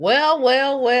Well.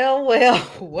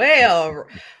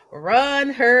 Run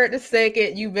heard the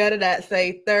second. You better not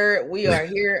say third. We are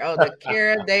here on the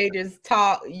Karen Dangerous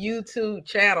Talk YouTube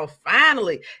channel.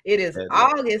 Finally, it is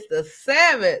August the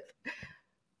 7th.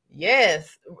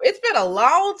 Yes, it's been a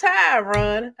long time,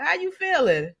 Ron. How you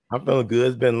feeling? I'm feeling good.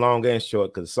 It's been long and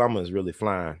short because summer is really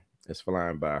flying. It's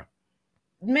flying by.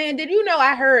 Man, did you know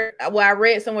I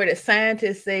read somewhere that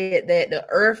scientists said that the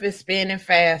earth is spinning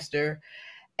faster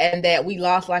and that we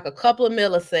lost like a couple of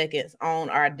milliseconds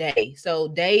on our day. So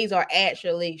days are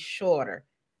actually shorter.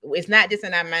 It's not just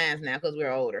in our minds now because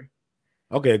we're older.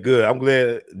 Okay, good. I'm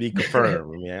glad to be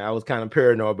confirmed. Man, I was kind of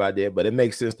paranoid about that, but it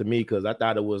makes sense to me because I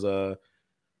thought it was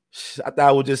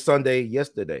just Sunday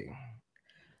yesterday.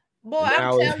 Boy,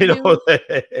 I'm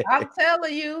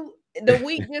telling you, the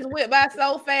week just went by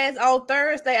so fast. On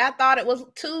Thursday, I thought it was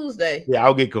Tuesday. Yeah,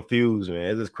 I'll get confused, man.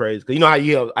 It's just crazy. Cause you know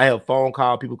how I have phone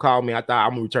call, people call me. I thought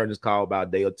I'm gonna return this call about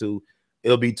a day or two.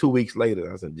 It'll be 2 weeks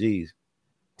later. I said, geez,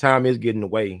 time is getting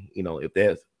away, if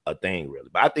that's a thing really.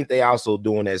 But I think they also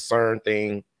doing that CERN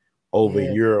thing over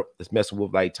in Europe. It's messing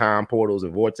with like time portals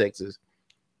and vortexes.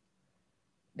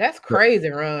 That's crazy,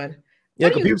 Ron. Yeah,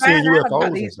 because people seeing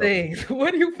UFOs these things.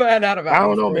 What do you find out about? I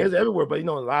don't know, man. It's everywhere, but a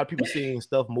lot of people seeing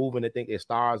stuff moving. They think they're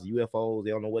stars, UFOs.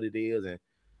 They don't know what it is, and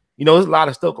there's a lot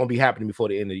of stuff gonna be happening before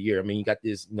the end of the year. I mean, you got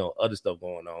this, other stuff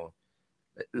going on.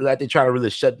 Like they try to really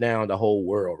shut down the whole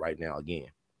world right now again.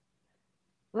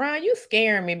 Ron, you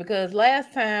scaring me because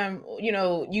last time,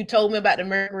 you told me about the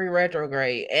Mercury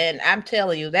retrograde, and I'm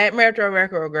telling you that Mercury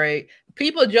retrograde,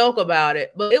 people joke about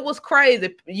it, but it was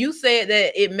crazy. You said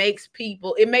that it makes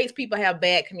people have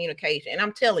bad communication, and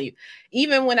I'm telling you,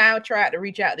 even when I tried to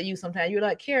reach out to you, sometimes you're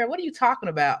like, Karen, what are you talking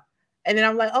about? And then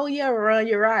I'm like, oh yeah, Ron,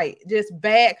 you're right. Just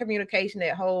bad communication.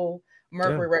 That whole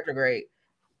Mercury retrograde,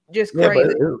 just crazy.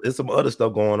 Yeah, but it's some other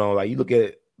stuff going on. Like you look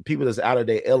at people that's out of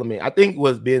their element. I think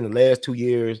what's been the last 2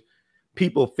 years,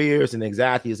 people's fears and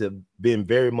anxieties have been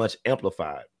very much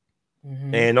amplified.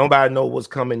 And nobody knows what's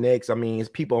coming next. I mean, it's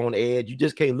people on edge. You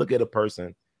just can't look at a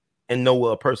person and know what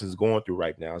a person's going through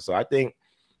right now. So I think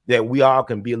that we all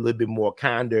can be a little bit more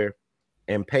kinder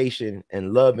and patient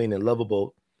and loving and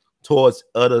lovable towards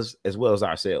others as well as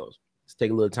ourselves. Let's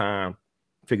take a little time,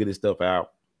 figure this stuff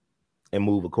out, and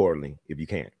move accordingly if you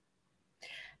can.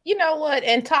 You know what?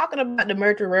 And talking about the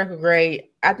Mercury retrograde,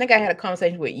 I think I had a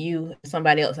conversation with you,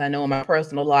 somebody else I know in my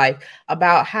personal life,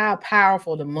 about how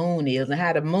powerful the moon is and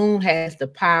how the moon has the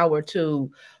power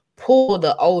to pull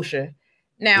the ocean.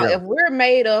 Now, if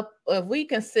we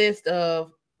consist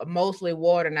of mostly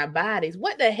water in our bodies,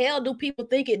 what the hell do people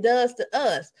think it does to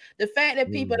us? The fact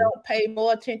that people don't pay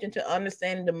more attention to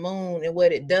understanding the moon and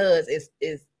what it does is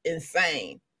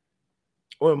insane.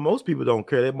 Well, most people don't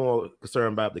care. They're more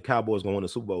concerned about the Cowboys going to the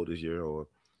Super Bowl this year, or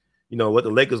what the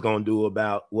Lakers going to do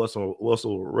about Russell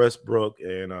Westbrook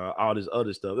and all this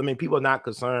other stuff. I mean, people are not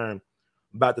concerned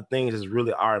about the things that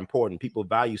really are important. People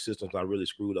value systems are really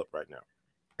screwed up right now,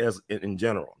 as in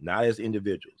general, not as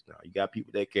individuals. Now you got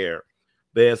people that care,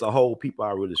 but as a whole, people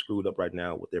are really screwed up right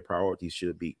now. What their priorities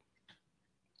should be.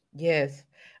 Yes.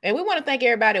 And we want to thank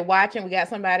everybody watching. We got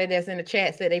somebody that's in the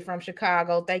chat said they from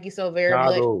Chicago. Thank you so very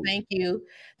much. Thank you.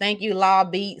 Thank you, Law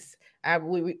Beats.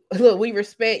 We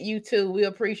respect you too. We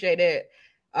appreciate it.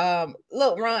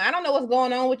 Look, Ron, I don't know what's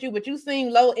going on with you, but you seem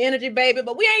low energy, baby.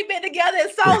 But we ain't been together in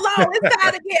so long. It's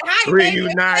time to get hyped.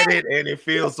 Reunited, and it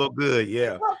feels so good.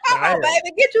 Yeah. Well, come on,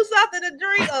 baby. Get you something to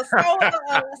drink or soda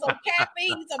or some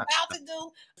caffeine. It's about to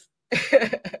do.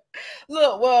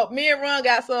 Look, well, me and Ron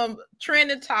got some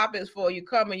trending topics for you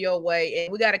coming your way,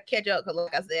 and we got to catch up because,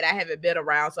 like I said, I haven't been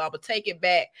around, so I'm gonna take it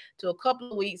back to a couple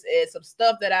of weeks and some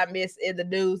stuff that I missed in the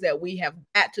news that we have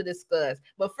got to discuss.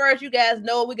 But first, you guys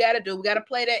know what we got to do. We got to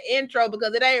play that intro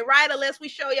because it ain't right unless we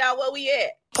show y'all where we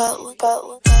at.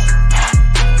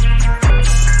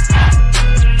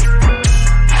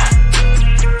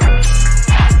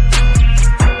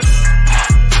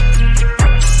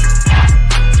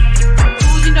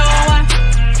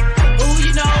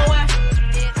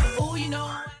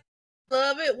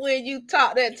 Love it when you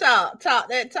talk that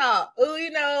talk. Ooh,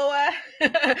 you know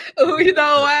what? Ooh, you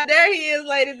know what? There he is,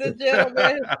 ladies and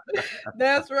gentlemen.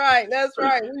 That's right.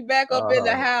 We back up in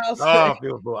the house. I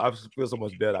feel so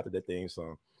much better after that theme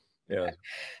song. Yeah.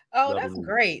 Oh, that's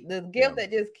great. The gift that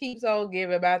just keeps on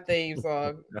giving my theme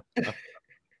song.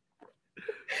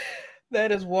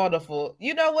 That is wonderful.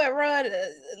 You know what, Ron?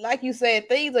 Like you said,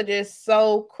 things are just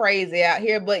so crazy out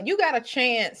here, but you got a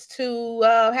chance to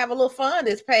have a little fun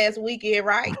this past weekend,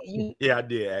 right? Yeah, I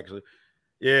did actually.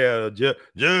 Yeah, Judge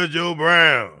Joe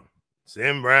Brown,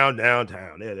 Sam Brown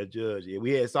downtown. Yeah, the judge. Yeah,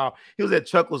 he was at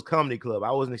Chuckles Comedy Club.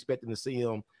 I wasn't expecting to see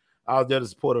him I was there to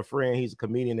support a friend. He's a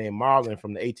comedian named Marlon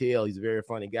from the ATL. He's a very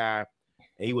funny guy.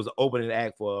 And he was an opening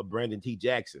act for Brandon T.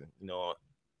 Jackson, you know,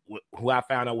 who I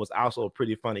found out was also a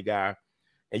pretty funny guy.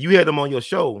 And you had him on your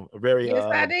show, a very yes,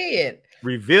 I did.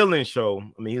 revealing show.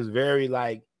 I mean, he was very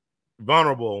like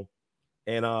vulnerable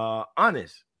and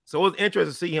honest. So it was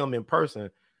interesting to see him in person.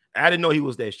 I didn't know he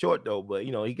was that short though, but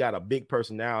you know, he got a big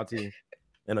personality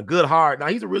and a good heart. Now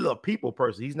he's a people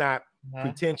person. He's not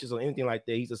pretentious or anything like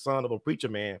that. He's the son of a preacher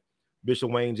man,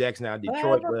 Bishop Wayne Jackson out of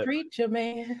Detroit. But preacher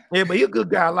man. Yeah, but he's a good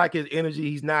guy. I like his energy.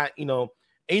 He's not, you know,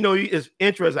 it's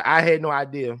interesting. I had no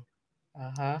idea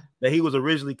that he was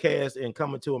originally cast in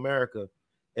Coming to America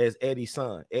as Eddie's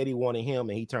son. Eddie wanted him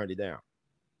and he turned it down.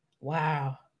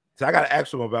 Wow. So I got to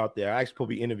ask him about that. I actually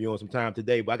probably be interviewing some time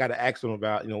today, but I got to ask him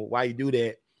about, you know, why you do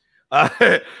that.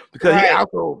 Because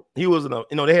he was in a,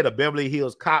 you know, they had a Beverly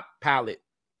Hills Cop pilot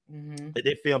that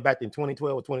they filmed back in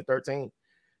 2012 or 2013.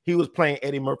 He was playing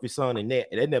Eddie Murphy's son in that,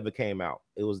 and that never came out.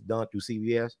 It was done through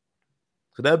CBS.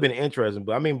 So that'd been interesting.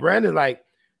 But I mean, Brandon, like,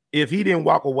 if he didn't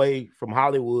walk away from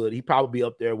Hollywood, he'd probably be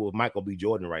up there with Michael B.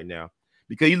 Jordan right now.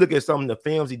 Because you look at some of the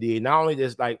films he did, not only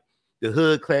just like the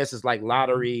hood classes like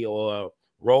Lottery or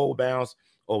Roll Bounce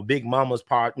or Big Mama's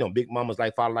Part, you know, Big Mama's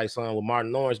like Father Like Son with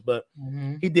Martin Lawrence, but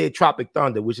he did Tropic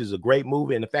Thunder, which is a great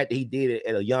movie. And the fact that he did it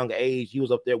at a young age, he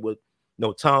was up there with, you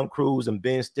know, Tom Cruise and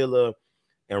Ben Stiller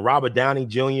and Robert Downey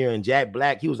Jr. and Jack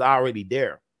Black. He was already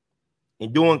there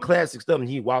and doing classic stuff, and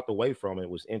he walked away from it. It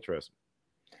was interesting.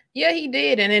 Yeah, he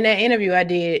did. And in that interview I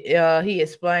did, he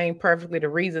explained perfectly the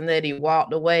reason that he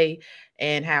walked away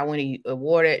and how when he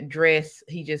wore that dress,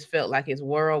 he just felt like his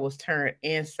world was turned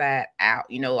inside out.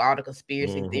 You know, all the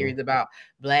conspiracy theories about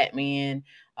black men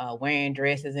wearing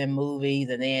dresses in movies,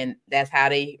 and then that's how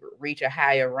they reach a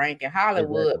higher rank in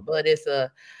Hollywood. Exactly. But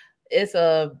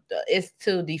it's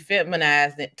to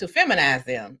defeminize them, to feminize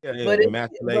them. Yeah, but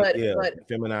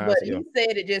feminize. He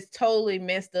said it just totally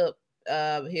messed up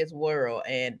his world.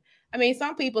 And I mean,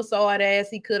 some people saw it as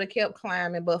he could have kept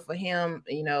climbing, but for him,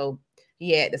 you know,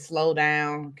 he had to slow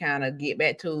down, kind of get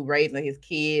back to raising his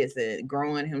kids and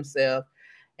growing himself.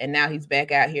 And now he's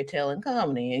back out here telling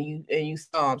comedy, and you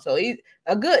saw him. So he's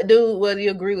a good dude, whether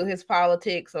you agree with his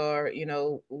politics or, you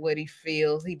know, what he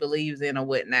feels he believes in or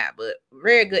whatnot. But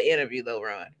very good interview though,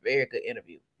 Ron. Very good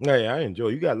interview. Yeah, I enjoy.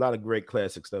 You got a lot of great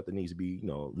classic stuff that needs to be, you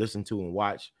know, listened to and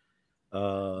watched.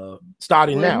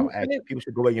 Starting now, actually, people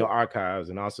should go in your archives,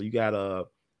 and also you got a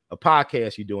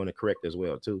podcast you're doing it correct as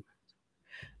well too.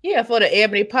 Yeah, for the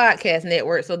Ebony Podcast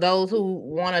Network. So those who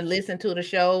want to listen to the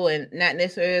show and not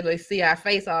necessarily see our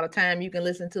face all the time, you can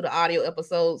listen to the audio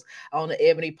episodes on the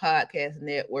Ebony Podcast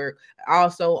Network,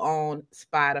 also on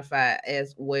Spotify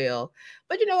as well.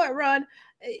 But you know what, Ron?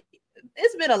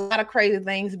 It's been a lot of crazy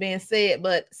things being said,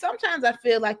 but sometimes I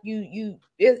feel like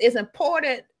it's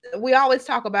important. We always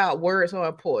talk about words are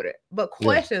important, but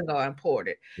questions are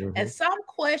important. And some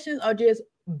questions are just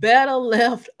better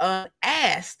left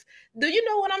unasked. Do you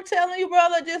know what I'm telling you,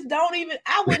 brother? Just don't even,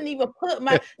 I wouldn't even put some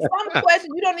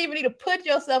questions, you don't even need to put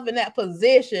yourself in that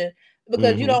position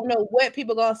because you don't know what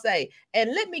people are going to say. And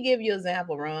let me give you an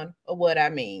example, Ron, of what I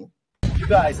mean. You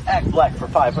guys act black for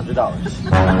 $500.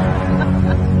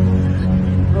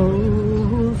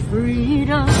 Oh,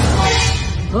 freedom.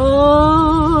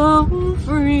 Oh,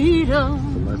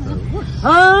 freedom.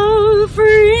 Oh,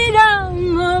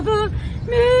 freedom of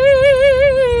me.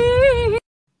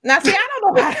 Now, see, I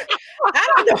don't know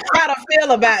how to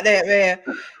feel about that, man.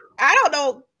 I don't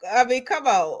know. I mean, come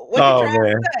on. What you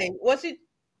trying to say? What's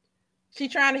she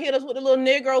trying to hit us with a little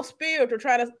Negro spirit, or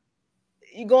trying to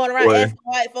you going around asking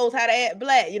white folks how to act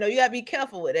black? You know, you gotta be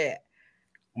careful with that.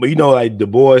 But you know, like Du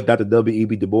Bois, Dr.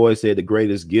 W.E.B. Du Bois said, the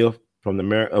greatest gift from the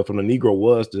Negro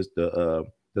was just the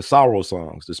sorrow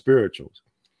songs, the spirituals.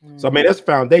 So I mean, that's the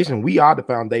foundation. We are the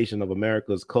foundation of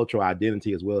America's cultural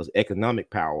identity as well as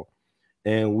economic power,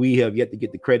 and we have yet to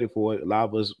get the credit for it. A lot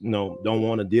of us, you know, don't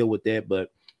want to deal with that. But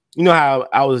you know how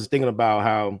I was thinking about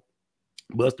how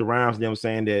Busta Rhymes them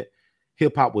saying that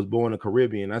hip hop was born in the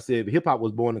Caribbean. I said, if hip hop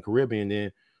was born in the Caribbean,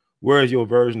 then where is your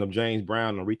version of James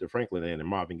Brown and Aretha Franklin and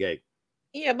Marvin Gaye?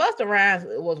 Yeah, Busta Rhymes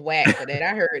was whack for that.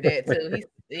 I heard that too.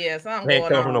 Something going on.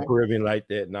 Come from no Caribbean like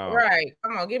that, no. Right?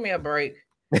 Come on, give me a break.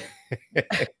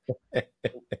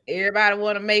 Everybody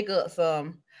want to make up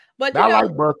some, but I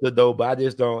like Busta though, but I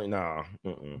just don't. No,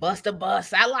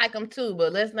 Busta, I like him too,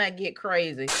 but let's not get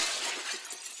crazy.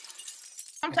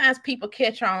 Sometimes people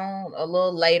catch on a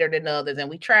little later than others, and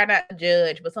we try not to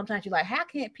judge. But sometimes you're like, how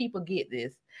can't people get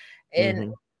this?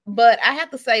 And But I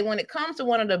have to say, when it comes to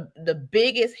one of the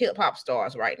biggest hip hop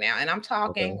stars right now, and I'm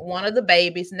talking one of the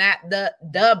babies, not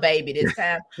the baby this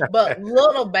time, but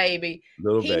Lil Baby,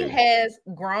 he has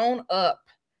grown up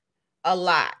a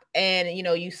lot. And you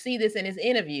know, you see this in his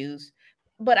interviews.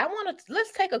 But I want to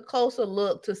let's take a closer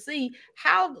look to see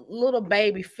how Lil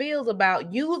Baby feels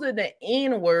about using the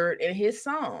N-word in his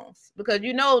songs, because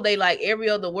you know they like every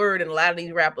other word in a lot of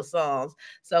these rapper songs.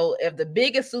 So if the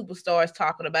biggest superstar is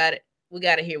talking about it, we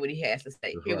got to hear what he has to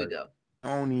say. Here we go.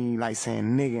 I don't even like saying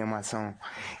nigga in my song.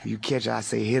 You catch, I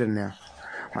say hitter now.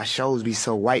 My shows be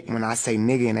so white when I say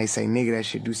nigga and they say nigga, that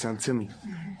shit do something to me.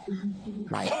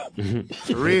 Like,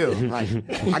 for real. Like,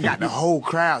 I got the whole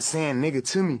crowd saying nigga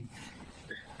to me.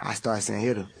 I start saying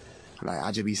hitter. Like,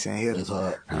 I just be saying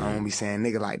hitter. I don't be saying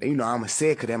nigga like that. You know, I'm a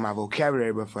say it because that's my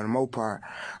vocabulary, but for the most part,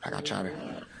 like, I try to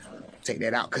take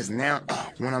that out, because now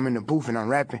when I'm in the booth and I'm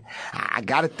rapping, I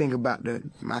got to think about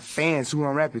my fans who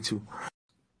I'm rapping to.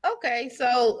 Okay,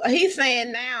 so he's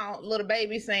saying now, Lil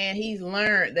Baby saying he's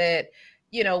learned that,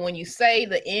 you know, when you say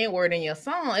the N-word in your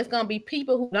song, it's going to be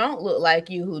people who don't look like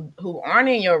you, who aren't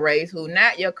in your race, who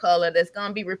not your color, that's going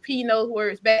to be repeating those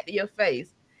words back to your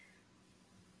face.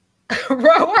 Bro,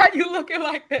 why are you looking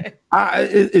like that?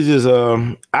 It's just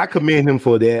I commend him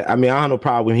for that. I mean, I have no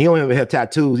problem. He don't even have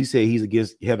tattoos. He said he's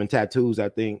against having tattoos, I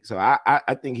think. So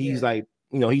I think he's like,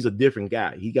 you know, he's a different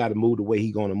guy. He got to move the way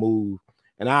he's going to move.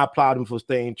 And I applaud him for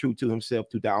staying true to himself,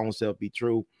 to their own self, be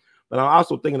true. But I'm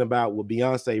also thinking about what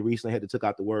Beyonce recently had to took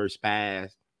out the word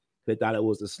spaz. They thought it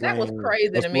was a slang. That was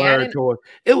crazy to me.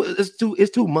 It's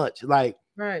too much. Like,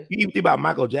 right. You think about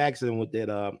Michael Jackson with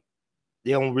that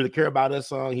they don't really care about that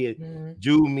song. He had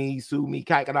Jew me, sue me,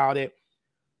 kike, and all that.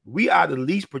 We are the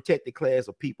least protected class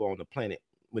of people on the planet.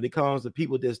 When it comes to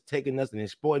people just taking us and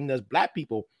exploiting us, black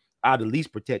people are the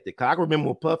least protected. Cause I can remember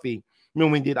when Puffy,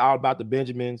 when we did All About the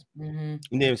Benjamins, and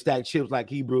then stacked chips like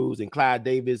Hebrews, and Clyde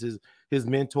Davis, his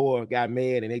mentor, got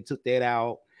mad and they took that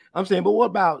out. I'm saying, but what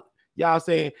about y'all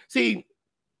saying, see,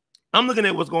 I'm looking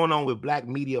at what's going on with black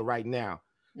media right now.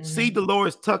 See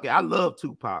Dolores Tucker. I love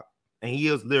Tupac. And he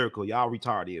is lyrical. Y'all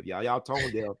retarded. Y'all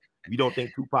tone deaf. You don't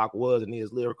think Tupac was and he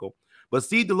is lyrical. But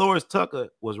see, Dolores Tucker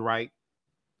was right.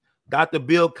 Dr.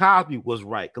 Bill Cosby was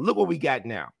right. Because look what we got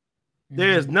now.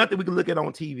 There is nothing we can look at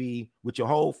on TV with your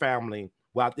whole family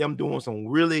without them doing some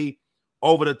really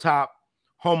over-the-top,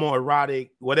 homoerotic,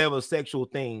 whatever sexual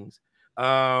things.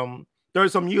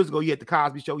 30-some years ago, you had the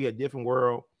Cosby Show. You had Different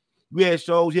World. We had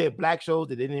shows. You had black shows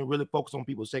that didn't really focus on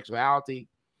people's sexuality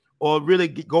or really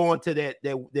go into that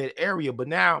area. But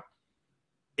now,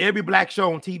 every black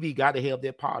show on TV got to have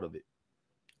that part of it.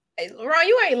 Hey, Ron,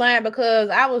 you ain't lying, because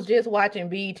I was just watching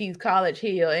BET's College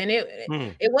Hill, and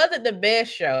it wasn't the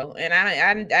best show, and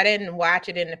I didn't watch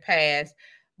it in the past,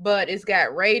 but it's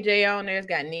got Ray J on there, it's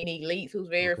got Nene Leakes, who's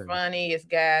very funny, it's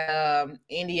got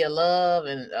India Love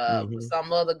and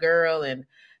some other girl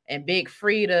and Big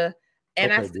Frida.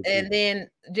 And and then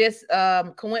just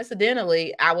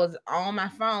coincidentally, I was on my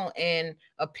phone and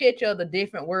a picture of the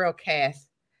Different World cast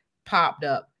popped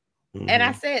up. And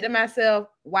I said to myself,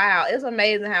 wow, it's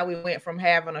amazing how we went from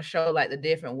having a show like The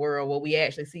Different World, where we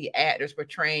actually see actors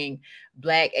portraying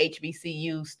black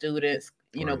HBCU students,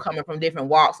 you know, coming from different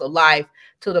walks of life,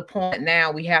 to the point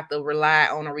now we have to rely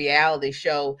on a reality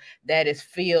show that is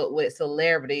filled with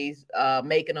celebrities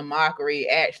making a mockery.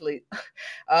 Actually,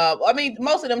 I mean,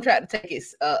 most of them try to take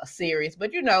it serious,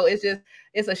 but you know, it's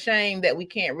a shame that we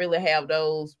can't really have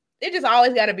those. It just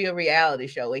always got to be a reality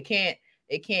show. It can't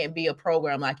be a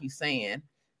program like you saying,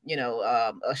 you know,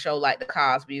 a show like the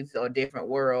Cosby's or Different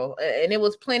World. And it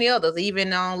was plenty others,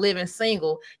 even on Living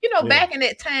Single. You know, back in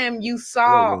that time, you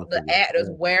saw the actors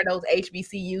wear those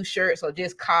HBCU shirts or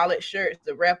just college shirts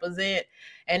to represent.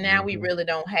 And now we really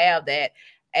don't have that.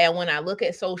 And when I look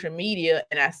at social media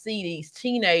and I see these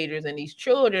teenagers and these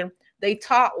children, they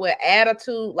talk with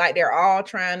attitude, like they're all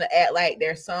trying to act like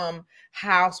they're some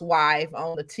housewife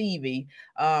on the TV.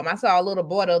 I saw a little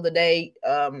boy the other day.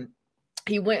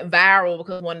 He went viral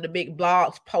because one of the big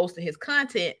blogs posted his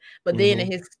content, but then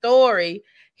in his story,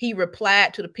 he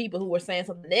replied to the people who were saying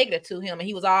something negative to him, and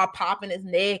he was all popping his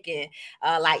neck and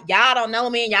like, y'all don't know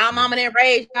me and y'all mama didn't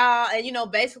raise y'all, and you know,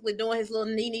 basically doing his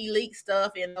little Nene Leakes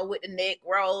stuff, you know, with the neck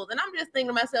rolls. And I'm just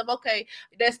thinking to myself, okay,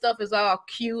 that stuff is all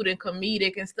cute and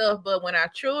comedic and stuff, but when our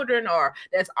children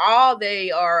that's all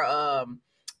they are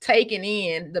taking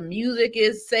in, the music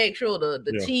is sexual, the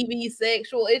TV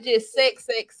sexual, it's just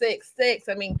sex.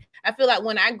 I mean, I feel like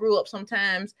when I grew up,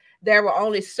 sometimes there were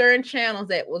only certain channels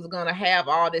that was going to have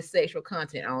all this sexual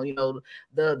content on, you know,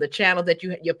 the channels that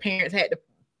your parents had to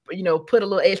you know, put a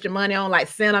little extra money on like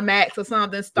Cinemax or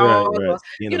something, Right, Stars, right. or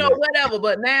you know, whatever.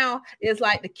 But now it's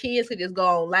like the kids could just go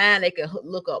online, they can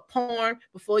look up porn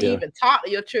before you even talk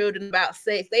to your children about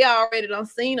sex. They already done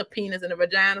seen a penis and a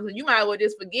vagina, so you might as well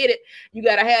just forget it. You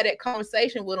got to have that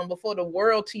conversation with them before the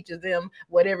world teaches them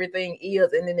what everything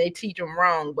is, and then they teach them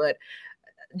wrong. But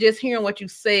just hearing what you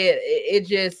said, it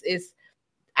just is.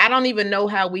 I don't even know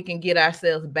how we can get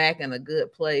ourselves back in a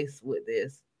good place with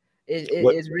this.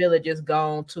 It's really just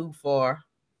gone too far.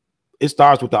 It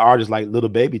starts with the artists like Lil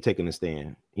Baby taking a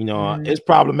stand. You know, it's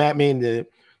problematic. I mean,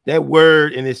 that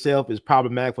word in itself is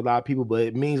problematic for a lot of people, but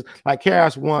it means, like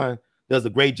Karis One does a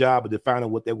great job of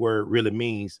defining what that word really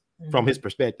means from his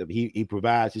perspective. He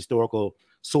provides historical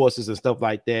sources and stuff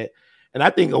like that. And I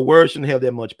think a word shouldn't have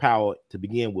that much power to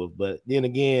begin with. But then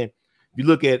again, if you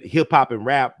look at hip hop and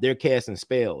rap, they're casting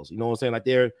spells. You know what I'm saying? Like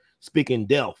they're speaking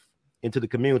death into the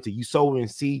community. You sowing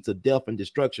seeds of death and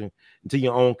destruction into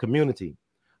your own community.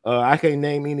 I can't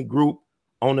name any group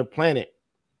on the planet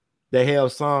that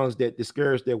have songs that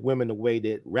discourage their women the way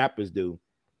that rappers do.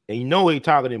 And you know, they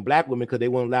targeting black women because they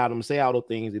won't allow them to say all those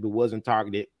things if it wasn't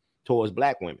targeted towards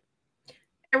black women.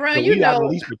 And Ron, so you we know, have to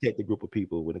at least protect the group of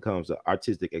people when it comes to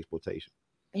artistic exploitation.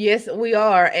 Yes, we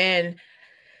are. And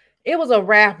it was a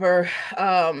rapper,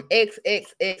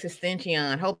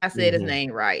 XXXtentacion. Hope I said his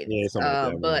name right. Yeah,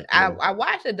 something like that, but I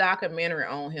watched a documentary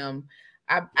on him.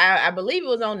 I believe it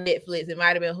was on Netflix. It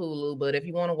might have been Hulu, but if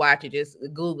you want to watch it, just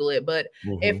Google it. But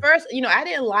at first, you know, I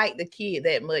didn't like the kid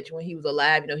that much when he was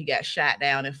alive. You know, he got shot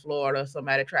down in Florida.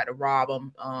 Somebody tried to rob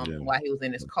him while he was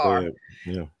in his car.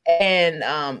 Yeah. And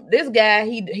this guy,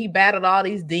 he battled all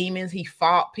these demons. He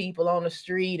fought people on the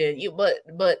street, and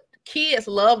but kids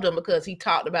loved him because he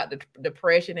talked about the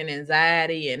depression and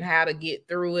anxiety and how to get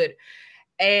through it.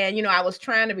 And, you know, I was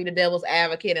trying to be the devil's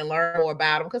advocate and learn more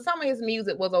about him because some of his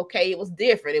music was okay. It was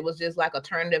different. It was just like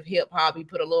alternative hip hop. He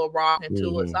put a little rock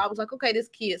into it. So I was like, okay, this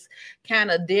kid's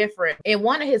kind of different. In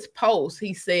one of his posts,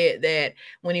 he said that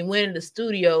when he went in the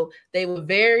studio, they were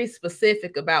very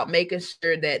specific about making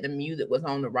sure that the music was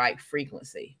on the right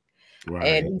frequency. Right.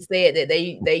 And he said that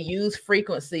they use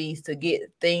frequencies to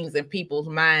get things in people's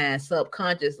minds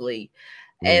subconsciously.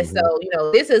 And so, you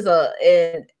know, this is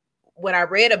when I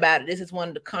read about it, this is one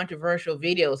of the controversial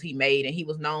videos he made, and he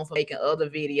was known for making other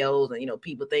videos. And, you know,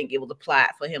 people think it was a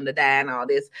plot for him to die and all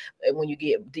this when you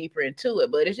get deeper into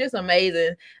it. But it's just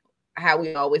amazing how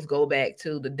we always go back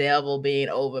to the devil being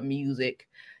over music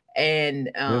and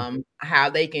how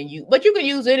they can use, but you can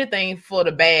use anything for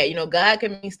the bad. You know, God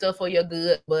can mean stuff for your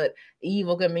good, but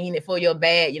evil can mean it for your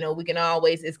bad. You know, we can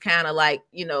always, it's kind of like,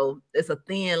 you know, it's a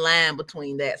thin line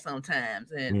between that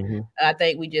sometimes. And I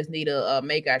think we just need to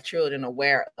make our children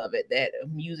aware of it, that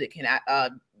music can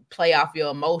play off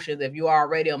your emotions. If you're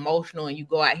already emotional and you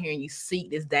go out here and you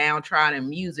seek this downtrodden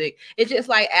music, it's just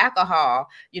like alcohol.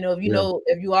 You know, if you know,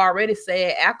 if you already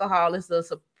said alcohol is a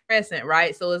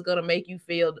right, so it's gonna make you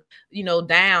feel, you know,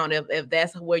 down if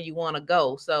that's where you want to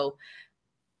go. So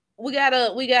we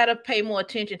gotta pay more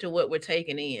attention to what we're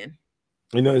taking in.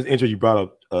 You know, it's interesting you brought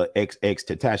up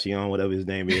XXXtentacion, whatever his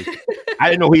name is. I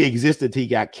didn't know he existed till he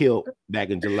got killed back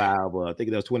in July of I think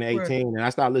it was 2018, and I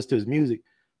started listening to his music.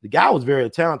 The guy was very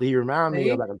talented. He reminded me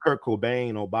of like a Kurt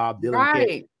Cobain or Bob Dylan.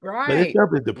 Right. But his stuff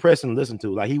is depressing to listen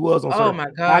to. Like he was on. Oh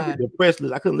my God. I get depressed.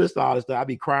 I couldn't listen to all this stuff. I'd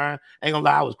be crying. Ain't gonna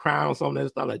lie, I was crying on some of that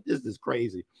stuff. Like this is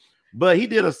crazy. But he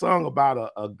did a song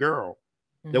about a girl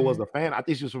that was a fan. I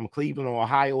think she was from Cleveland or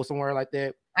Ohio or somewhere like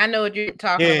that. I know what you're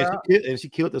talking about. She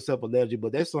killed herself allegedly,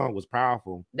 but that song was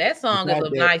powerful. That song is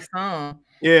a nice song.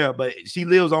 Yeah, but she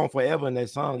lives on forever in that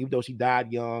song, even though she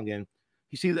died young. And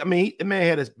I mean, the man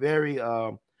had this very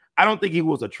I don't think he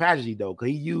was a tragedy though, because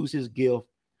he used his gift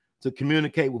to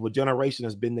communicate with a generation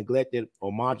that's been neglected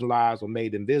or marginalized or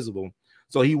made invisible.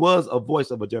 So he was a voice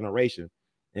of a generation.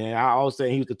 And I always say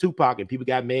he was the Tupac, and people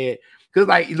got mad because,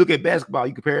 like, you look at basketball,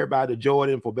 you compare everybody to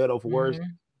Jordan for better or for worse.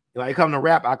 Like, come to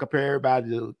rap, I compare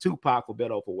everybody to Tupac for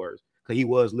better or for worse because he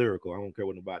was lyrical. I don't care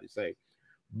what nobody say.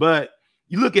 But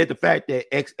you look at the fact that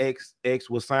XXX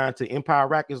was signed to Empire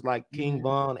Records, like King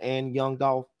Von and Young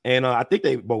Dolph, and I think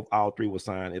they both all three were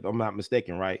signed, if I'm not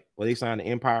mistaken, right? Well, they signed to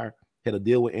Empire, had a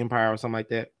deal with Empire or something like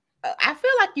that. I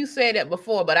feel like you said that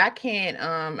before, but I can't.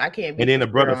 And then the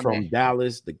brother from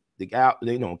Dallas, the guy,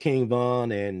 you know, King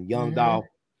Von and Young Dolph,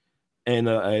 and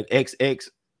XX.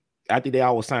 I think they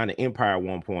all were signed to Empire at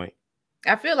one point.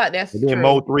 I feel like that's and then true.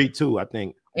 Mo 3 too. I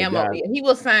think. Yeah, he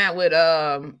was signed with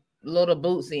Little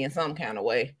Bootsy in some kind of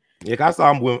way. Yeah, I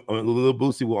saw him with Little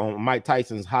Bootsy on Mike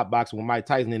Tyson's hot box with Mike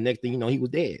Tyson, and next thing you know, he was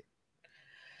dead.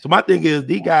 So my thing is,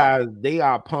 these guys, they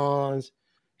are pawns.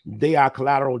 They are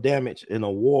collateral damage in a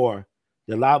war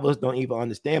that a lot of us don't even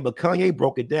understand. But Kanye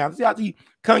broke it down. See,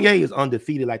 Kanye is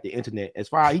undefeated like the internet. As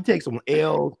far as he takes some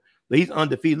L's, but he's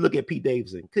undefeated. Look at Pete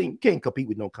Davidson. Can't compete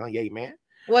with no Kanye, man.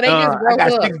 Well, they just broke I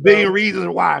got up, 6 billion reasons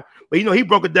why. But you know, he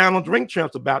broke it down on Drink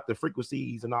Champs about the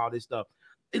frequencies and all this stuff.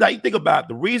 Like, you think about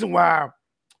the reason why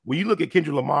when you look at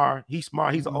Kendrick Lamar, he's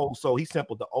smart, he's an old soul, he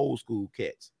sampled the old school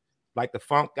cats, like the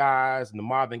funk guys and the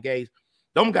Marvin Gaye.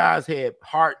 Them guys had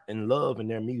heart and love in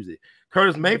their music.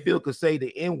 Curtis Mayfield could say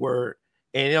the N-word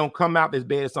and it don't come out as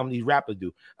bad as some of these rappers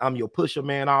do. I'm your pusher,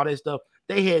 man, all that stuff.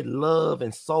 They had love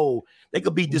and soul. They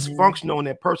could be dysfunctional in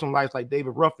their personal lives, like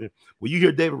David Ruffin. When you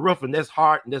hear David Ruffin, that's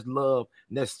heart and that's love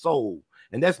and that's soul.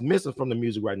 And that's missing from the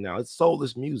music right now. It's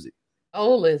soulless music.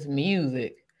 Soulless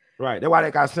music. Right. That's why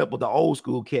they got sampled the old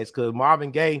school cats, because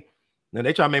Marvin Gaye, now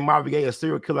they try to make Marvin Gaye a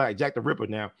serial killer like Jack the Ripper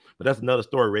now, but that's another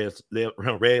story. Red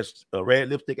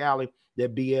Lipstick Alley,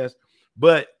 that BS.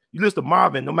 But you listen to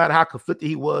Marvin, no matter how conflicted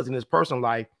he was in his personal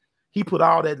life, he put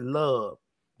all that love,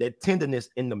 that tenderness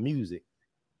in the music.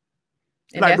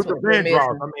 Like Luther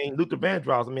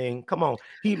Vandross. I mean, come on.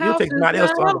 He'll take somebody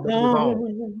else's song to his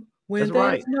own. When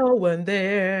there's no one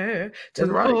there to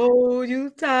hold you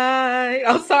tight.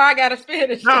 I'm sorry, I gotta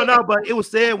finish. No, but it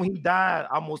was sad when he died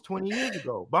almost 20 years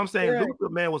ago. But I'm saying Luther,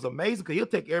 man, was amazing because he'll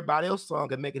take everybody else's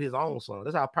song and make it his own song.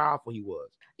 That's how powerful he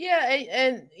was. Yeah,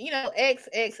 and you know,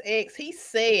 XXX, he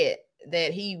said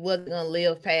that he wasn't gonna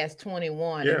live past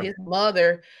 21. Yeah. And his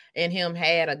mother and him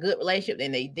had a good relationship,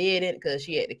 and they didn't because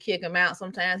she had to kick him out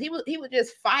sometimes. He would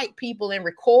just fight people and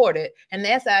record it, and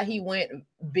that's how he went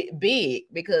big,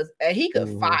 because he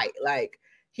could fight. Like,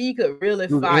 he could really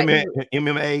fight.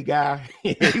 MMA guy.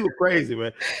 He was crazy,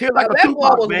 man. He was like a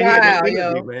Tupac, man. Wild, he had the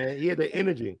energy, man. He had the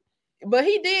energy. But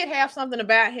he did have something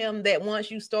about him that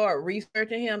once you start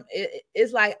researching him,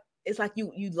 it's like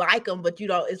you like him, but you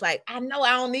don't. It's like, I know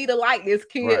I don't need to like this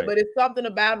kid, but it's something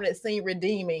about him that seemed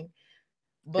redeeming.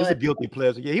 But it's a guilty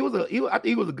pleasure. Yeah, I think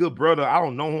he was a good brother. I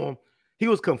don't know him. He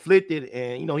was conflicted,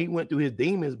 and you know, he went through his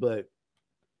demons, but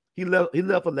he left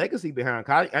a legacy behind.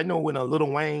 I know when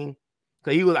Lil Wayne,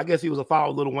 because I guess he was a follower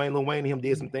of Lil Wayne. Lil Wayne and him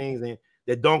did some things, and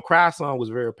that "Don't Cry" song was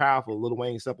very powerful. Lil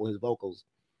Wayne sampled his vocals,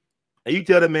 and you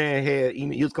tell the man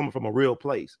he was coming from a real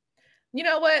place. You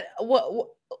know what?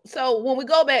 So when we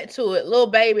go back to it, Lil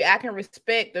Baby, I can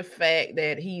respect the fact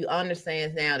that he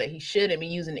understands now that he shouldn't be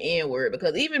using the N-word,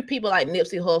 because even people like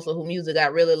Nipsey Hussle, who music I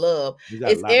really love,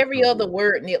 it's every other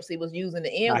word Nipsey was using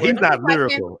the N-word. He's not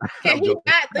lyrical. Can he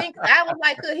not think? I was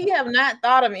like, could he have not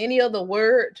thought of any other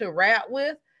word to rap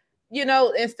with? You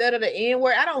know, instead of the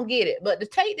N-word. I don't get it. But to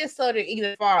take this subject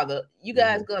even farther, you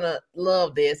guys gonna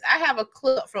love this. I have a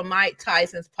clip from Mike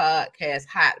Tyson's podcast,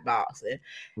 Hot Boxing,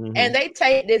 and they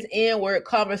take this N-word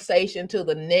conversation to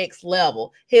the next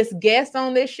level. His guest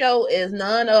on this show is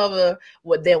none other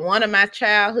than one of my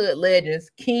childhood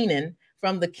legends, Keenan,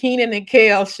 from the Keenan and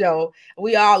Kel show.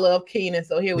 We all love Keenan,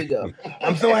 so here we go.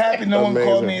 I'm so happy no one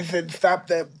called me and said, stop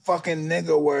that fucking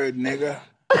nigga word, nigga.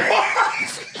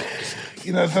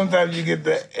 You know, sometimes you get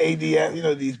the ADF, you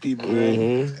know, these people, right?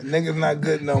 Niggas not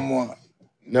good no more.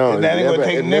 No, and now they're gonna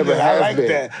take niggas. I like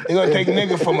that. They're gonna take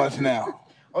niggas from us now.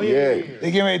 Oh, yeah. They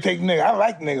get ready to take nigga. I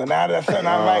like nigga. Now that's something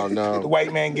I like. The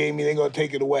white man gave me, they gonna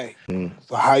take it away.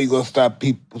 So how you gonna stop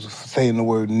people from saying the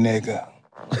word nigga?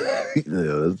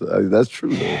 Yeah, that's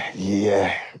true, though.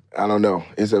 Yeah. I don't know.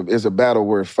 It's a battle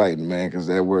worth fighting, man, because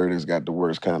that word has got the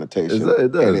worst connotation.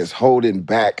 It does. And it's holding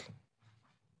back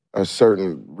a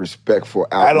certain respectful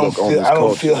outlook on this culture. I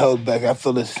don't feel held back. I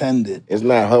feel ascended. It's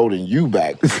not holding you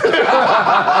back. That's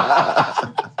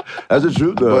the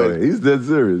truth, though. He's dead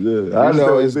serious. Yeah. I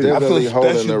know it's definitely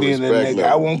holding a being respect a nigga.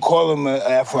 I won't call him an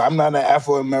Afro. I'm not an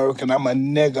Afro-American. I'm a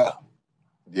nigga.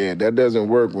 Yeah, that doesn't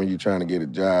work when you're trying to get a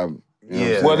job.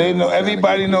 Well, they know.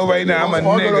 Everybody know right now I'm a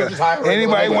nigga.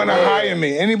 Anybody want to hire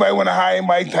me? Anybody want to hire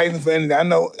Mike Tyson for anything? I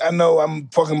know. I'm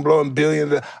fucking blowing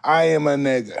billions. I am a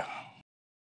nigga.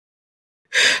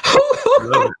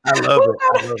 I love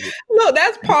it. Look,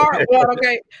 that's part one,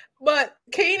 okay. But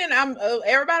Keenan,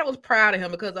 everybody was proud of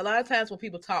him, because a lot of times when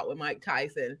people talk with Mike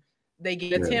Tyson, they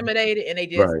get intimidated and they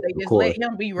just let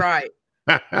him be right.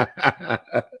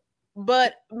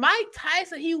 But Mike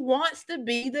Tyson, he wants to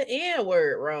be the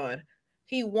N-word, Ron.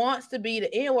 He wants to be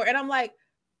the N-word, and I'm like,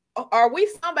 are we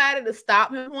somebody to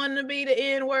stop him wanting to be the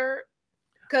N-word?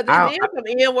 Because there's some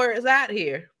N-words out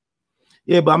here.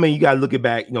 Yeah, but I mean, you got to look it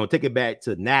back, take it back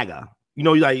to NAGA. You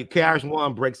know, like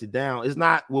KRS-One breaks it down. It's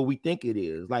not what we think it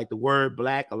is. Like the word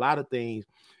black, a lot of things,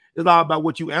 it's all about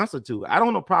what you answer to. I don't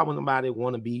have no problem with somebody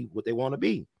want to be what they want to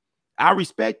be. I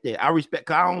respect that.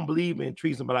 Because I don't believe in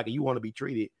treating somebody like you want to be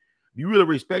treated. If you really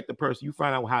respect the person, you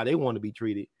find out how they want to be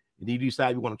treated, and then you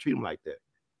decide you want to treat them like that.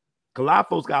 A lot of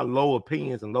folks got low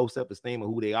opinions and low self-esteem of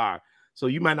who they are. So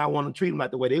you might not want to treat them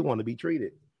like the way they want to be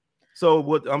treated. So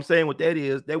what I'm saying with that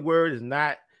is that word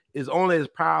is only as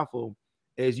powerful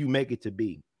as you make it to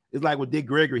be. It's like with Dick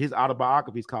Gregory, his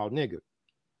autobiography is called Nigga.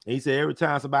 And he said every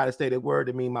time somebody say that word,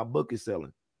 it means my book is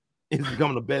selling. It's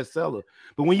becoming a bestseller.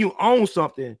 But when you own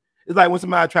something, it's like when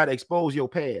somebody try to expose your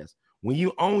past. When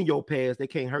you own your past, they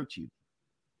can't hurt you.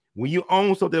 When you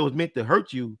own something that was meant to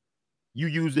hurt you, you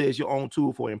use it as your own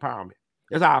tool for empowerment.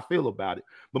 That's how I feel about it.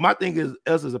 But my thing is,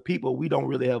 us as a people, we don't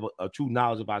really have a true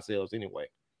knowledge of ourselves anyway.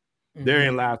 Mm-hmm.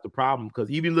 Therein lies the problem.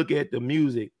 Because even look at the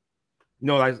music, you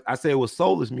know, like I said, it was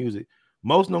soulless music.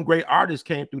 Most of them great artists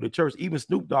came through the church. Even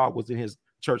Snoop Dogg was in his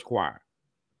church choir.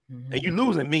 Mm-hmm. And you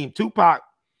losing. I mean, Tupac,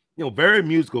 you know, very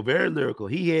musical, very lyrical.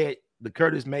 He had the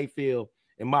Curtis Mayfield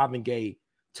and Marvin Gaye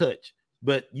touch.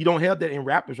 But you don't have that in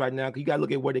rappers right now, because you got to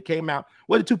look at where they came out.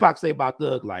 What did Tupac say about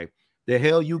thug life? The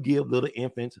hell you give little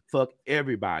infants, fuck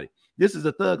everybody. This is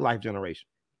a thug life generation.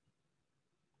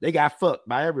 They got fucked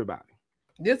by everybody.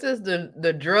 This is the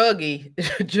druggy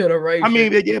generation. I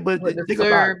mean, yeah, but the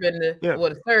syrup and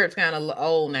the syrup's kind of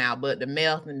old now, but the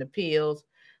meth and the pills,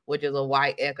 which is a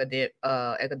white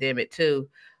academic too.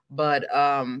 But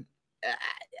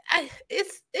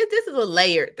this is a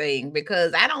layered thing,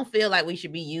 because I don't feel like we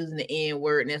should be using the N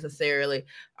word necessarily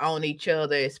on each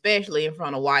other, especially in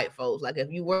front of white folks. Like,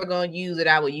 if you were going to use it,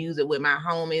 I would use it with my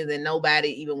homies and nobody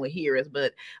even would hear us.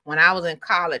 But when I was in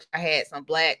college, I had some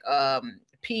black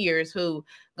peers who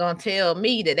gonna tell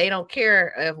me that they don't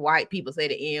care if white people say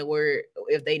the N word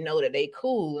if they know that they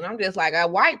cool. And I'm just like, a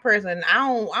white person, I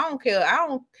don't care.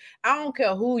 I don't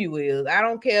care who you is. I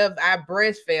don't care if I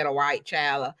breastfed a white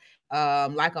child.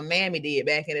 Like a mammy did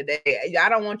back in the day. I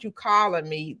don't want you calling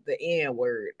me the N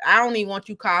word. I don't even want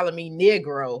you calling me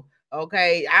Negro.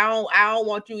 Okay, I don't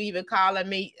want you even calling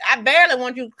me. I barely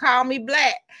want you to call me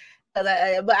black. But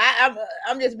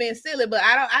I'm just being silly. But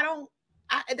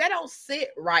that don't sit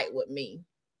right with me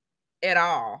at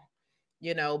all.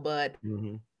 You know. But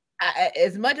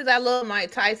as much as I love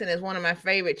Mike Tyson as one of my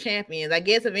favorite champions, I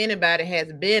guess if anybody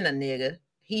has been a nigga,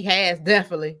 he has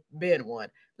definitely been one.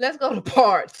 Let's go to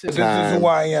part 2. This is who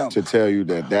I am. To tell you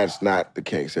that that's not the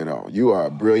case at all. You are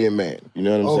a brilliant man. You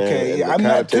know what I'm saying? Okay, yeah, I'm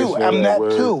that too. I'm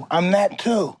that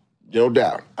too. No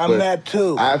doubt. I'm that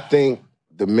too. I think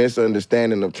the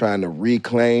misunderstanding of trying to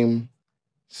reclaim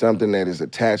something that is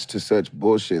attached to such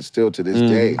bullshit still to this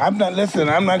day. I'm not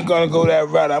gonna go that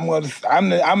route. I'm a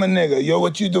nigga.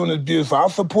 What you're doing is beautiful. I'll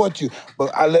support you,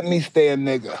 but let me stay a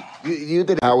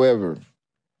nigga. However,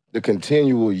 the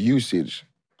continual usage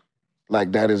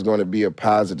like that is going to be a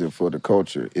positive for the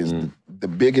culture is the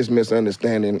biggest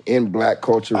misunderstanding in black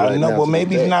culture right now. I know, well,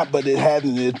 maybe it's not, but it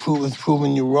hasn't. It's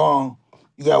proving you wrong.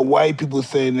 You got white people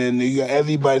saying that, and you got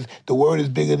everybody. The word is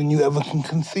bigger than you ever can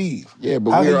conceive. Yeah,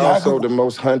 but we're also the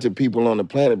most hunted people on the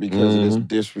planet because of this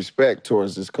disrespect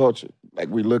towards this culture. Like,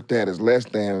 we looked at as less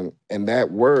than, and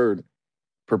that word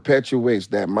perpetuates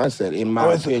that mindset, in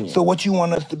my opinion. So what you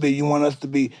want us to be? You want us to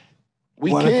be...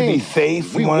 We want it to be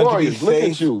safe. We want warriors. it to be safe.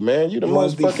 Look at you, man. You the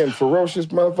most fucking ferocious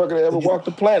motherfucker that ever walked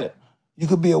the planet. You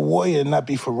could be a warrior and not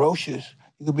be ferocious.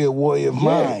 You could be a warrior of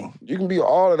mind. You can be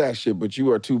all of that shit, but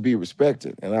you are to be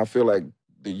respected. And I feel like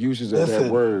the usage of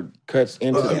that word cuts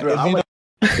into that.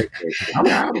 I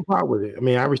have a problem with it. I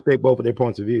mean, I respect both of their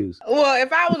points of views. Well,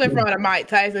 if I was in front of Mike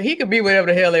Tyson, he could be whatever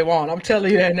the hell they want. I'm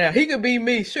telling you that now. He could be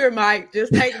me. Sure, Mike.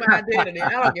 Just take my identity. I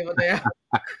don't give a damn.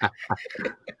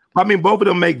 I mean, both of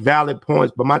them make valid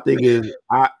points, but my thing is,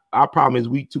 our problem is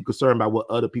we too concerned about what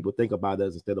other people think about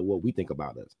us instead of what we think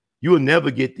about us. You will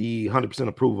never get the 100%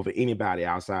 approval of anybody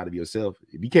outside of yourself.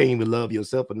 If you can't even love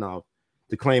yourself enough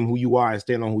to claim who you are and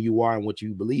stand on who you are and what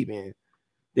you believe in,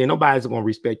 then nobody's going to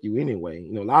respect you anyway.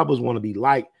 You know, a lot of us want to be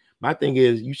liked. My thing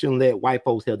is, you shouldn't let white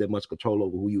folks have that much control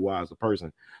over who you are as a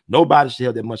person. Nobody should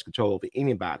have that much control over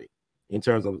anybody in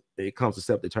terms of it comes to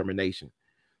self-determination.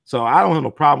 So I don't have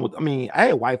no problem with, I mean, I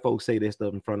had white folks say that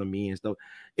stuff in front of me and stuff.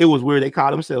 It was weird. They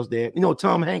call themselves that. You know,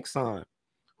 Tom Hanks' son,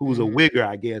 who's a wigger,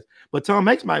 I guess. But Tom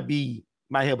Hanks might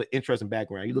have an interesting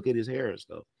background. You look at his hair and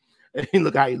stuff. And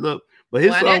look how he look. But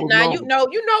his son was now you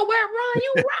know where Ron,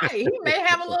 you right. He may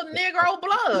have a little Negro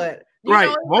blood. You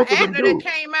know, most of them do. That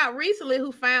came out recently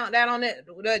who found out on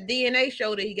that DNA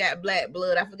show that he got black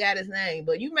blood. I forgot his name,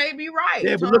 but you may be right.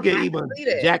 Yeah, but look at even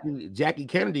Jackie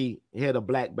Kennedy had a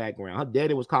black background. Her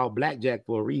daddy was called Black Jack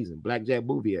for a reason. Black Jack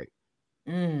Bouvier.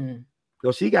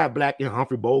 So she got black in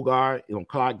Humphrey Bogart, you know,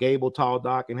 Clark Gable, tall,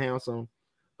 dark, and handsome.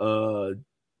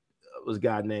 Was a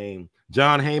guy named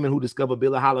John Heyman who discovered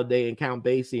Billie Holiday and Count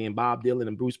Basie and Bob Dylan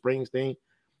and Bruce Springsteen.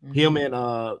 Him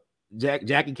and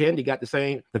Jackie Kennedy got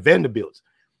the Vanderbilts.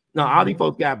 No, all these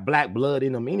folks got black blood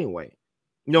in them anyway.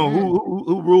 You know,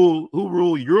 who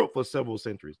ruled Europe for several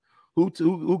centuries?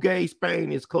 Who gave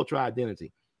Spain its cultural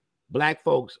identity? Black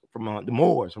folks from the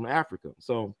Moors from Africa.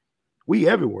 So we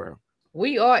everywhere.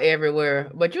 We are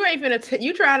everywhere, but you ain't finna.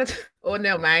 You trying to? Oh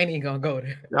no, I ain't even gonna go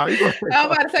there. No, you go.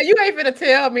 I'm about to say you ain't finna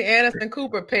tell me Anderson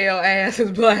Cooper pale ass is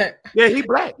black. Yeah, he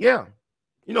black. Yeah,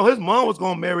 you know his mom was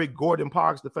gonna marry Gordon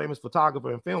Parks, the famous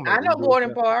photographer and filmmaker. I know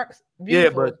Gordon Parks.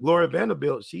 Beautiful. Yeah, but Gloria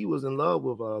Vanderbilt, she was in love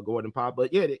with Gordon Parks.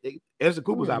 But yeah, Anderson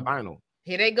Cooper's albino.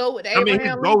 Here they go with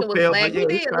Abraham Lincoln was black. He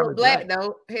did look black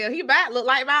though. Hell, he about look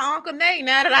like my Uncle Nate.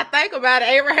 Now that I think about it,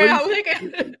 Abraham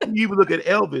Lincoln. You even look at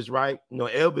Elvis, right? You know,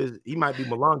 Elvis, he might be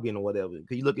Malungian or whatever.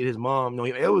 Because you look at his mom.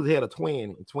 You know, Elvis had a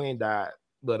twin. The twin died,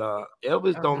 but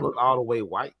Elvis don't look all the way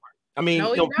white. I mean,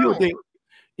 no, you know, people think,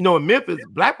 you know, in Memphis,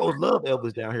 black folks love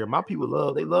Elvis down here. My people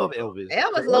love Elvis.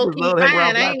 Elvis low key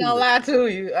fine. I ain't gonna lie to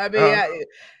you. I mean,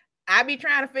 I be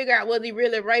trying to figure out was he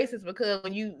really racist, because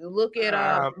when you look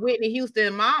at Whitney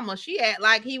Houston mama, she act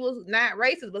like he was not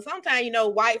racist. But sometimes, you know,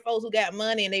 white folks who got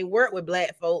money and they work with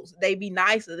black folks, they be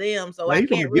nice to them. So I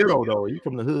can't really. Ghetto, though. You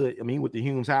from the hood. I mean, he went to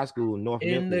Humes High School in North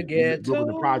in Memphis. The ghetto.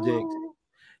 The projects.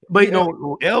 But you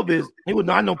know, Elvis,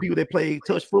 I know people that played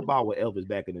touch football with Elvis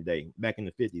back in the day, back in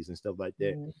the 50s and stuff like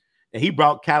that. And he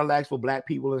brought Cadillacs for black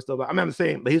people and stuff. I remember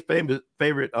saying, but his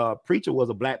favorite preacher was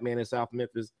a black man in South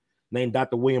Memphis named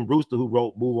Dr. William Brewster, who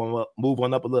wrote Move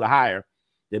On Up a Little Higher.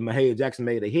 Then Mahalia Jackson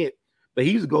made a hit. But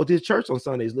he used to go to his church on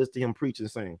Sundays, listen to him preach and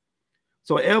sing.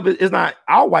 So Elvis is not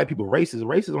all white people racist.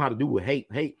 Racism had to do with hate.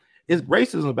 It's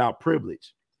racism about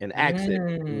privilege and access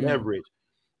and leverage.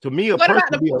 To me, what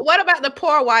about the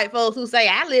poor white folks who say,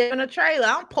 I live in a trailer,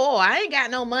 I'm poor, I ain't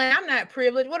got no money, I'm not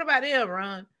privileged? What about them,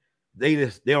 Ron? They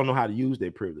don't know how to use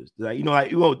their privilege. Like, you know,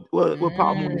 like what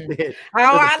Paul Mooney said.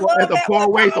 The poor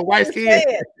waste of white skin.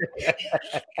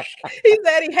 He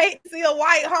said he hates to see a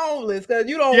white homeless because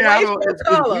you don't waste your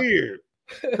color. It's weird.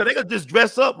 So they could just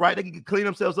dress up, right? They can clean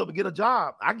themselves up and get a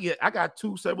job. I got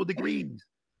several degrees.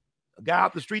 A guy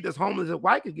off the street that's homeless and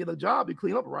white could get a job and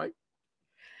clean up, right?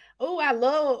 Oh, I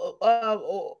love,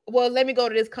 well, let me go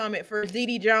to this comment first.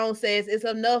 Dee Jones says, it's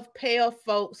enough pale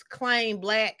folks claim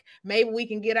black. Maybe we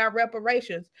can get our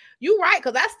reparations. You right,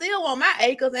 because I still want my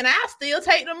acres and I still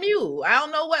take the mule. I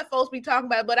don't know what folks be talking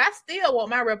about, but I still want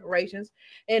my reparations.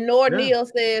 And Neil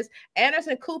says,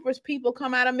 Anderson Cooper's people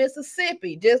come out of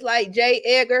Mississippi, just like J.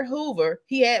 Edgar Hoover.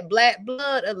 He had black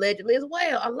blood allegedly as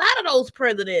well. A lot of those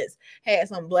presidents had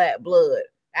some black blood.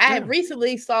 I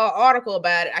recently saw an article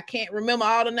about it. I can't remember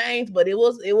all the names, but it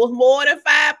was more than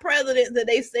 5 presidents that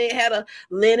they said had a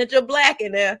lineage of black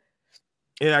in there.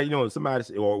 Yeah, you know, somebody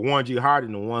said, or Warren G.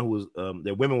 Harding, the one who was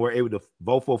that women were able to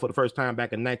vote for the first time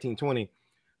back in 1920.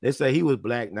 They say he was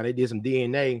black. Now they did some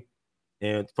DNA,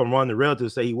 and from one of the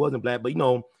relatives say he wasn't black. But you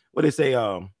know what they say,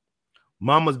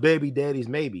 mama's baby, daddy's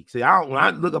maybe. See, when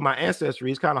I look at my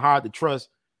ancestry, it's kind of hard to trust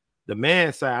the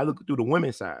man's side. I look through the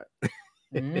women's side.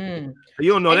 You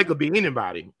don't know, they could be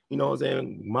anybody. You know what I'm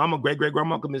saying? Mama,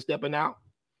 great-great-grandma could be stepping out.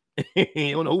 You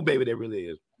don't know who baby that really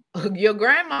is. Your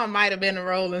grandma might have been a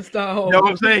Rolling Stone. You know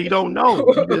what I'm saying? You don't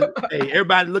know. Hey,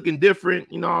 everybody looking different,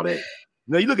 you know, all that. You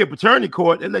know, you look at paternity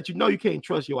court, they let you know you can't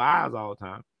trust your eyes all the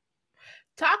time.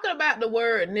 Talking about the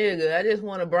word nigga, I just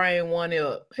want to bring one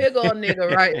up. Here go a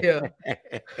nigga right here.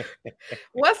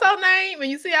 What's her name? And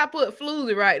you see I put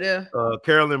Floozy right there.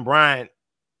 Carolyn Bryant.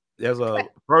 There's a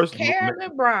first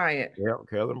Carolyn Bryant. Yeah,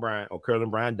 Carolyn Bryant or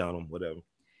Carolyn Bryant Dunham, whatever.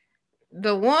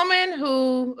 The woman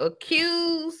who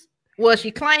accused, well, she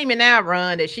claiming now,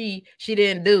 Ron, that she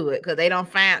didn't do it because they don't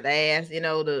find the ass. You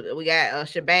know, we got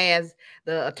Shabazz,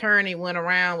 the attorney, went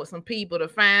around with some people to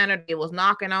find her. It was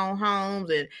knocking on homes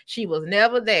and she was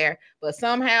never there. But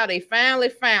somehow they finally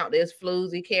found this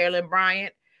floozy Carolyn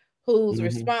Bryant, who's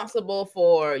responsible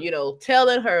for, you know,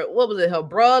 telling her, what was it, her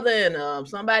brother and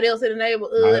somebody else in the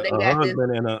neighborhood. They got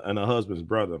husband and a husband's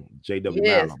brother, J.W.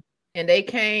 Malum. And they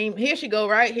came, here she go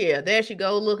right here. There she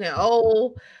go looking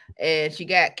old, and she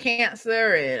got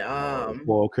cancer, and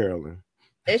poor Carolyn.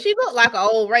 And she looked like an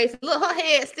old race. Look, her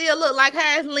head still looked like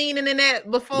how it's leaning in that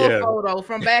before photo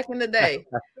from back in the day.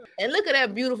 And look at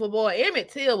that beautiful boy. Emmett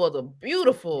Till was a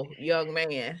beautiful young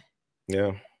man.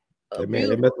 Yeah. They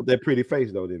messed with that pretty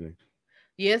face though, didn't they?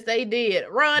 Yes, they did.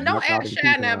 Ron, don't act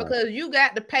shy now because you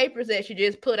got the papers that you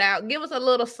just put out. Give us a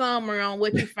little summary on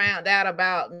what you found out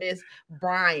about Miss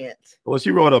Bryant. Well, she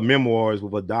wrote her memoirs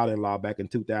with her daughter-in-law back in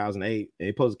 2008. And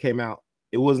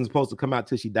it wasn't supposed to come out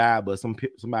till she died, but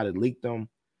somebody leaked them.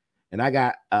 And I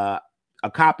got a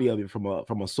copy of it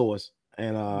from a source.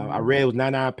 And I read it was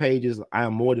 99 pages. I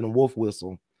Am More Than a Wolf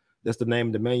Whistle. That's the name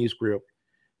of the manuscript.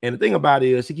 And the thing about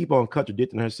it is she keep on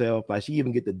contradicting herself. Like she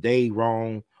even get the day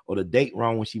wrong or the date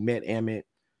wrong when she met Emmett.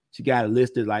 She got it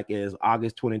listed like as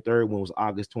August 23rd when it was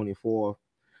August 24th.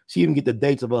 She even get the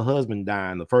dates of her husband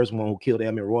dying. The first one who killed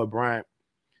Emmett, Roy Bryant.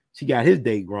 She got his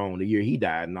date wrong, the year he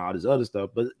died and all this other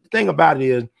stuff. But the thing about it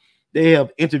is they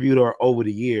have interviewed her over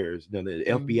the years, you know, the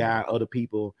FBI, other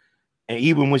people. And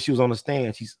even when she was on the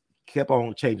stand, she kept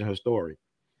on changing her story.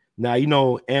 Now, you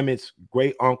know, Emmett's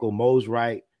great uncle, Mose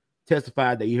Wright,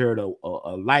 testified that he heard a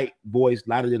light voice,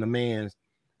 louder than a man's,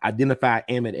 identify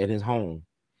Emmett at his home.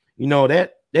 You know,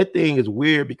 that thing is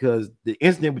weird because the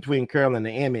incident between Carolyn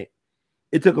and Emmett,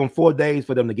 it took them 4 days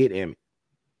for them to get Emmett.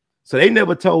 So they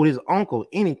never told his uncle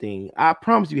anything. I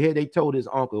promise you, had they told his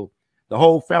uncle, the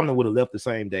whole family would have left the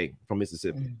same day from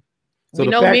Mississippi. So you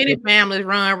know, many families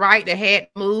run right that had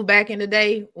to move back in the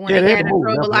day when they got in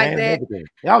trouble like that.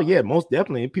 Oh, yeah, most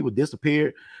definitely. People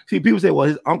disappeared. See, people say, well,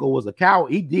 his uncle was a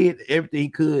coward. He did everything he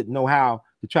could know how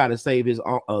to try to save his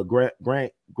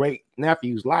great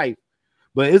nephew's life.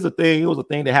 But it was a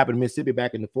thing that happened in Mississippi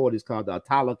back in the 40s called the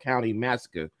Otala County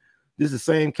Massacre. This is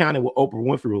the same county where Oprah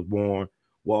Winfrey was born.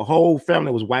 Well, a whole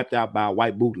family was wiped out by a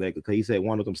white bootlegger because he said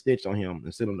one of them snitched on him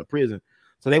and sent him to prison.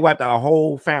 So they wiped out a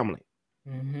whole family.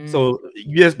 So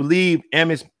you just believe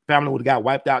Emmett's family would have got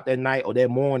wiped out that night or that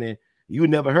morning. You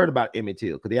never heard about Emmett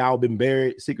Till because they all been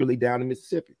buried secretly down in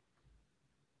Mississippi.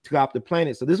 Took off the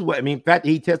planet. So this is what I mean. In fact,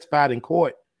 he testified in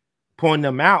court, pointing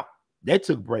them out. That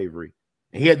took bravery.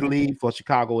 And he had to leave for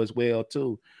Chicago as well,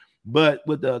 too. But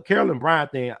with the Carolyn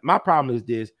Bryant thing, my problem is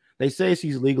this. They say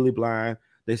she's legally blind.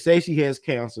 They say she has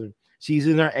cancer. She's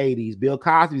in her 80s. Bill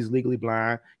Cosby is legally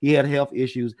blind. He had health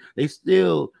issues. They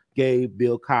still gave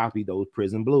Bill Cosby those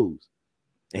prison blues.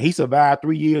 And he survived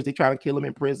 3 years. They try to kill him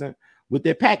in prison with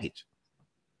their package.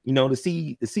 You know, the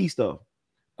C stuff.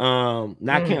 Not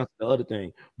cancer, the other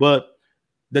thing. But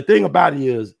the thing about it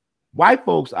is, white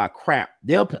folks are crap.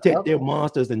 They'll protect their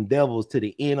monsters and devils to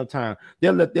the end of time.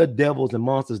 They'll let their devils and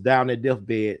monsters down their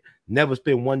deathbed, never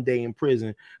spend 1 day in prison.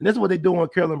 And that's what they're doing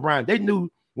with Carolyn Bryant. They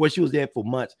knew where she was at for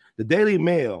months. The Daily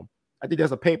Mail, I think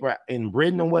that's a paper in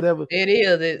Britain or whatever. It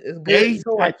is. It's good. They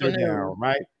typed her down,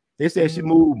 right? They said she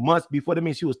moved months before. That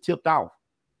means she was tipped off.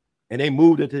 And they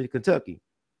moved her to Kentucky.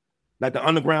 Like the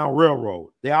Underground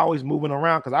Railroad. They're always moving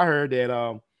around because I heard that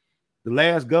the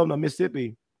last governor of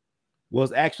Mississippi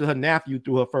was actually her nephew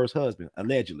through her first husband,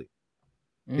 allegedly.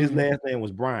 His last name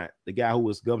was Bryant, the guy who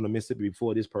was governor of Mississippi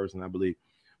before this person, I believe.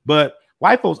 But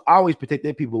white folks always protect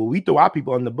their people. We throw our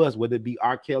people on the bus, whether it be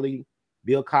R. Kelly,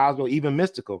 Bill Cosby, or even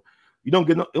Mystical. You don't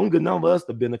get none of us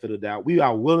the benefit of the doubt. We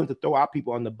are willing to throw our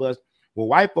people on the bus. Well,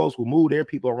 white folks will move their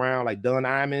people around like Don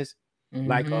Imus,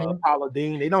 like Paula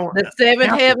Dean. They don't. The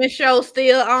Seventh Heaven show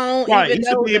still on, right, even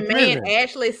though the man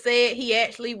actually said he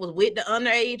actually was with the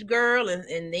underage girl and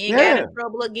then got in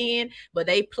trouble again. But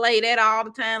they play that all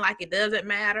the time like it doesn't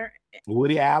matter.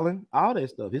 Woody Allen, all that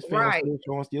stuff. His fans still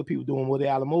showing, still people doing Woody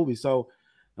Allen movies. So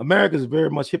America is very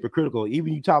much hypocritical.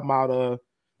 Even you talk about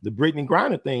the Brittany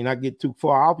Griner thing, not get too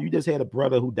far off. You just had a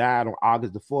brother who died on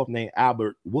August the 4th named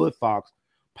Albert Woodfox,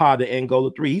 part of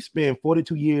Angola 3. He spent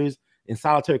 42 years in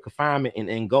solitary confinement in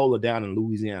Angola down in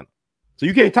Louisiana. So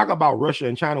you can't talk about Russia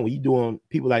and China when you're doing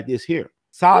people like this here.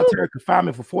 Solitary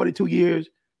confinement for 42 years,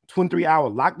 23-hour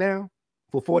lockdown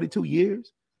for 42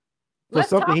 years. Let's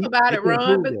talk about it,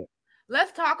 Ron.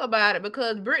 Let's talk about it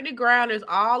because Brittany Griner is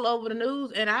all over the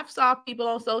news, and I've saw people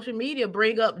on social media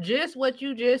bring up just what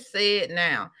you just said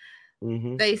now.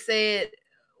 They said,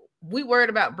 we worried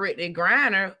about Brittany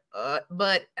Griner,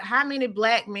 but how many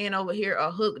black men over here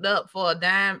are hooked up for a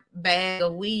dime bag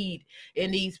of weed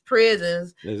in these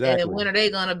prisons? Exactly. And when are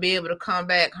they going to be able to come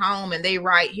back home and they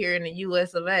right here in the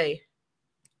U.S. of A.?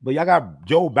 But y'all got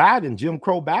Joe Biden, Jim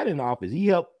Crow Biden in office. He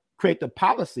helped create the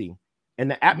policy and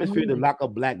the atmosphere to lock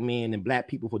up black men and black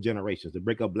people for generations, to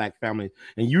break up black families.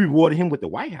 And you rewarded him with the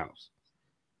White House.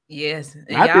 Yes, and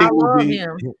y'all love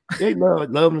him. They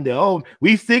love him. Oh,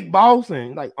 we sick boss,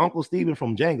 and like Uncle Steven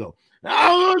from Django.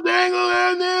 Oh,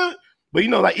 Django, but you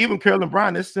know, like even Carolyn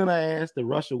Bryant, they sent her ass to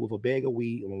Russia with a bag of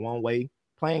weed on a one-way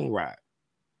plane ride.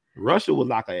 Russia would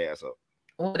lock her ass up.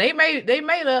 Well, they may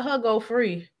let her go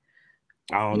free.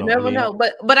 I don't know. You never know.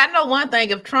 But I know one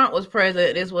thing: if Trump was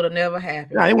president, this would have never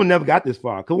happened. Nah, it would never got this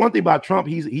far. Because one thing about Trump,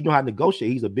 he know how to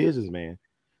negotiate. He's a businessman.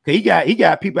 He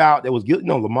got people out that was guilty. You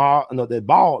know, Lamar, the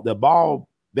ball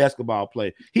basketball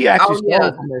player. He actually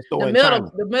stole from that store in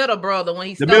China. The middle brother when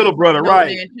he stole. The middle brother,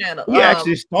 right? He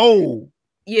actually stole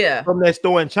from that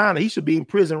store in China. He should be in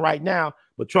prison right now,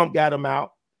 but Trump got him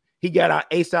out. He got out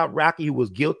ASAP Rocky, who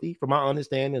was guilty, from my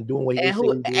understanding, doing what he and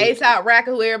was saying. ASAP Rocky,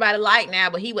 who everybody like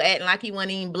now, but he was acting like he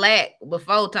wasn't even black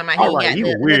before. Talking about he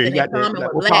was weird. He got that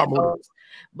with black folks.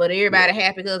 But everybody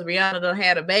happy because Rihanna done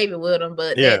had a baby with him.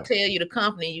 But that tell you the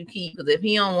company you keep, because if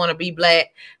he don't want to be black,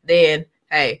 then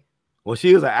hey. Well,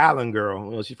 she was an island girl.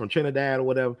 You know, she's from Trinidad or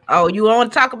whatever. Oh, you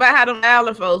want to talk about how them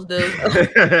island folks do?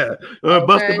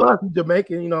 Busta Bus,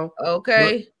 Jamaican, you know.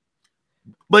 Okay.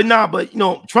 But you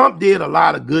know, Trump did a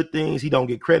lot of good things he don't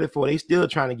get credit for. They still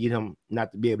trying to get him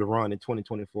not to be able to run in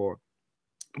 2024.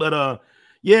 But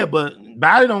yeah, but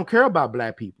Biden don't care about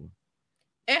black people.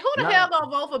 And who the hell gonna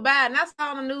vote for Biden? I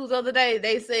saw on the news the other day,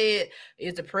 they said,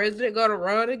 is the president gonna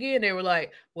run again? They were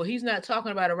like, well, he's not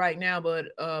talking about it right now, but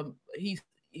he's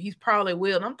probably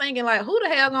will. And I'm thinking, like, who the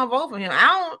hell gonna vote for him?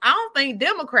 I don't think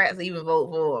Democrats even vote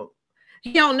for him.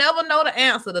 He don't never know the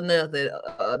answer to nothing.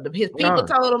 His people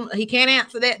told him he can't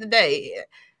answer that today.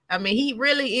 I mean, he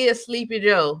really is Sleepy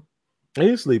Joe.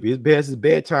 He's sleepy. It's past his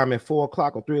bedtime at 4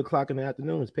 o'clock or 3 o'clock in the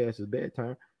afternoon. It's past his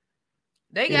bedtime.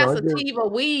 They got sativa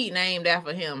weed named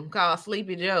after him called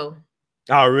Sleepy Joe.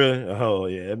 Oh, really? Oh,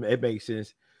 yeah. It makes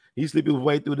sense. He's sleeping his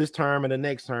way through this term and the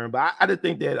next term. But I just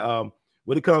think that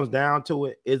when it comes down to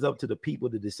it, it's up to the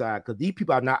people to decide, because these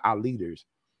people are not our leaders.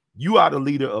 You are the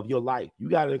leader of your life. You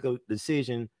got to make a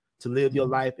decision to live your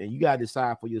life, and you got to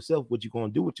decide for yourself what you're going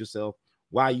to do with yourself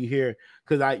while you're here.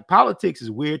 Because politics is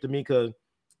weird to me, because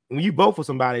when you vote for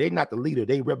somebody, they're not the leader.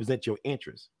 They represent your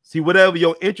interests. See, whatever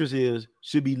your interest is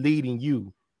should be leading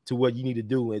you to what you need to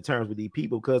do in terms with these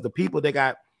people, because the people that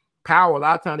got power, a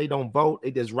lot of times they don't vote.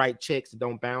 They just write checks that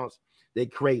don't bounce. They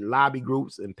create lobby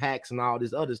groups and PACs and all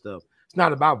this other stuff. It's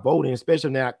not about voting,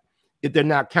 especially not if they're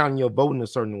not counting your vote in a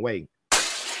certain way.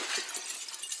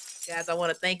 Guys, I want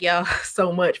to thank y'all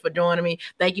so much for joining me.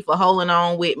 Thank you for holding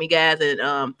on with me, guys,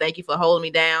 and thank you for holding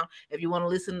me down. If you want to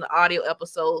listen to audio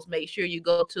episodes, make sure you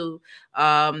go to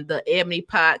the Ebony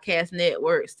Podcast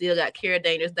Network. Still got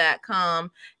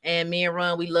caredangerous.com. And me and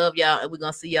Ron, we love y'all, and we're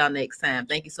going to see y'all next time.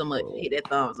 Thank you so much. Hit that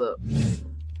thumbs up.